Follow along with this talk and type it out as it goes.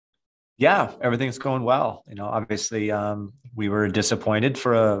Yeah, everything's going well. Obviously, we were disappointed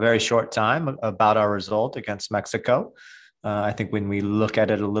for a very short time about our result against Mexico. I think when we look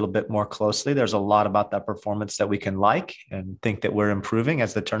at it a little bit more closely, there's a lot about that performance that we can like and think that we're improving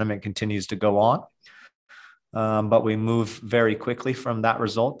as the tournament continues to go on. But we move very quickly from that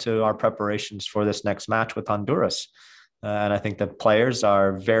result to our preparations for this next match with Honduras. And I think the players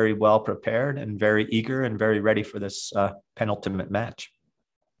are very well prepared and very eager and very ready for this penultimate match.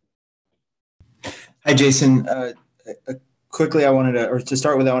 Hi, Jason. Quickly, I wanted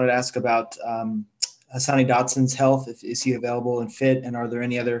to ask about Hassani Dotson's health. Is he available and fit? And are there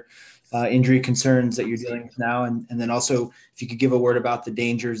any other injury concerns that you're dealing with now? And then also, if you could give a word about the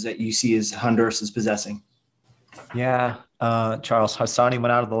dangers that you see as Honduras is possessing. Yeah, Charles Hassani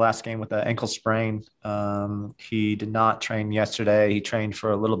went out of the last game with an ankle sprain. He did not train yesterday. He trained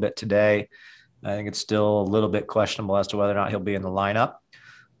for a little bit today. I think it's still a little bit questionable as to whether or not he'll be in the lineup.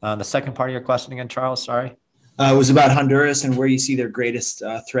 The second part of your question again, Charles, sorry. It was about Honduras and where you see their greatest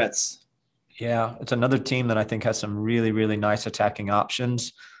threats. Yeah, it's another team that I think has some really, really nice attacking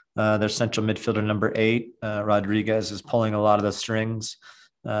options. Their central midfielder, number 8, Rodriguez, is pulling a lot of the strings.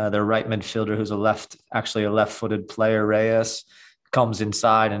 Their right midfielder, who's a left-footed player, Reyes, comes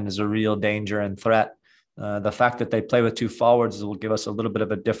inside and is a real danger and threat. The fact that they play with 2 forwards will give us a little bit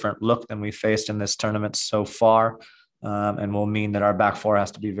of a different look than we faced in this tournament so far. And will mean that our back four has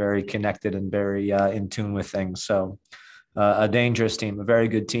to be very connected and very in tune with things. So a dangerous team, a very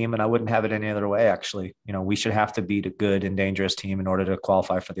good team. And I wouldn't have it any other way, actually. We should have to beat a good and dangerous team in order to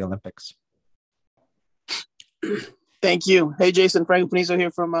qualify for the Olympics. Thank you. Hey, Jason, Frank Panizo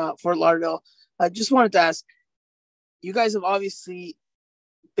here from Fort Lauderdale. I just wanted to ask, you guys have obviously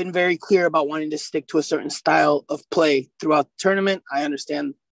been very clear about wanting to stick to a certain style of play throughout the tournament. I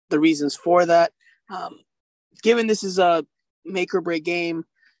understand the reasons for that. Given this is a make or break game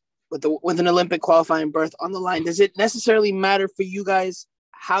with an Olympic qualifying berth on the line, does it necessarily matter for you guys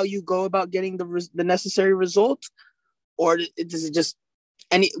how you go about getting the necessary result, or does it just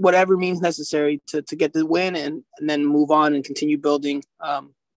whatever means necessary to get the win and then move on and continue building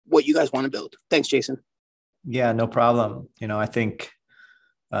what you guys want to build? Thanks, Jason. Yeah, no problem. I think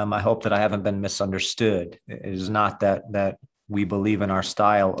I hope that I haven't been misunderstood. It is not that we believe in our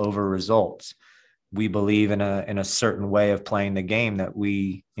style over results. We believe in a certain way of playing the game that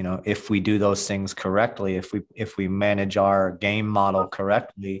we, if we do those things correctly, if we manage our game model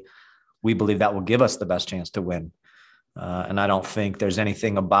correctly, we believe that will give us the best chance to win. And I don't think there's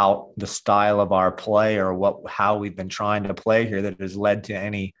anything about the style of our play or how we've been trying to play here that has led to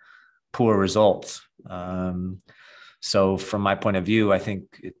any poor results. So from my point of view, I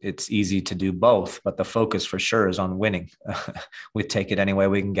think it's easy to do both, but the focus for sure is on winning. We take it any way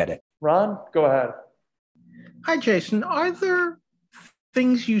we can get it. Ron, go ahead. Hi, Jason. Are there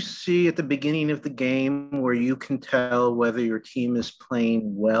things you see at the beginning of the game where you can tell whether your team is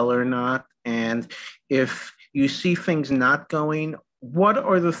playing well or not? And if you see things not going, what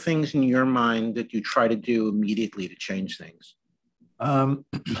are the things in your mind that you try to do immediately to change things?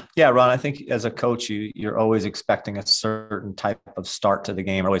 Yeah, Ron, I think as a coach, you're always expecting a certain type of start to the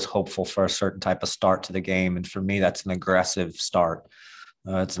game, always hopeful for a certain type of start to the game. And for me, that's an aggressive start.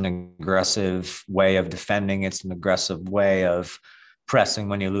 It's an aggressive way of defending. It's an aggressive way of pressing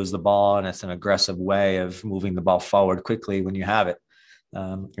when you lose the ball. And it's an aggressive way of moving the ball forward quickly when you have it.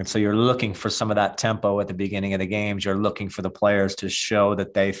 And so you're looking for some of that tempo at the beginning of the games. You're looking for the players to show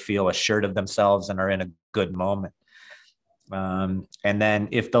that they feel assured of themselves and are in a good moment. And then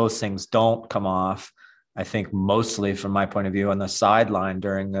if those things don't come off, I think mostly from my point of view on the sideline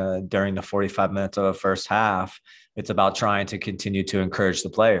during the 45 minutes of the first half, it's about trying to continue to encourage the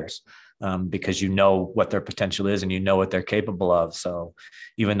players because you know what their potential is and you know what they're capable of. So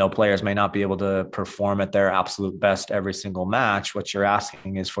even though players may not be able to perform at their absolute best every single match, what you're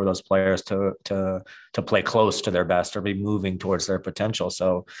asking is for those players to play close to their best or be moving towards their potential.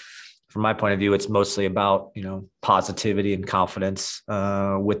 So from my point of view, it's mostly about, positivity and confidence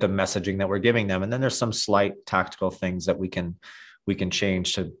with the messaging that we're giving them. And then there's some slight tactical things that we can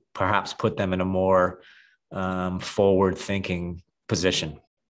change to perhaps put them in a more forward-thinking position.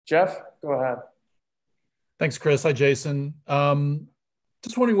 Jeff, go ahead. Thanks, Chris. Hi, Jason.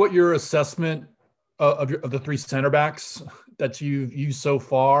 Just wondering what your assessment of the 3 center backs that you've used so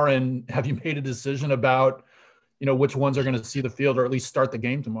far, and have you made a decision about which ones are going to see the field or at least start the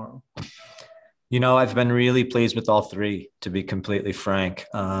game tomorrow? I've been really pleased with all 3, to be completely frank.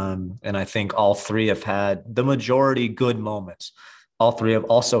 And I think all 3 have had the majority good moments. All 3 have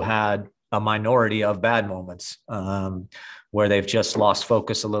also had a minority of bad moments. where they've just lost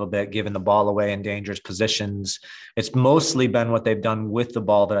focus a little bit, giving the ball away in dangerous positions. It's mostly been what they've done with the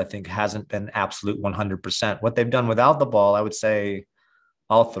ball that I think hasn't been absolute 100%. What they've done without the ball, I would say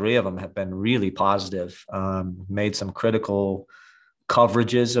all three of them have been really positive. Made some critical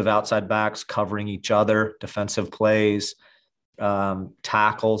coverages of outside backs, covering each other, defensive plays,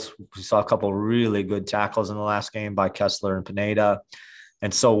 tackles. We saw a couple of really good tackles in the last game by Kessler and Pineda.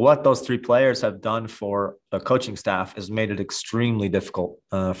 And so what those three players have done for the coaching staff has made it extremely difficult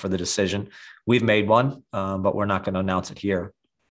for the decision. We've made one, but we're not going to announce it here.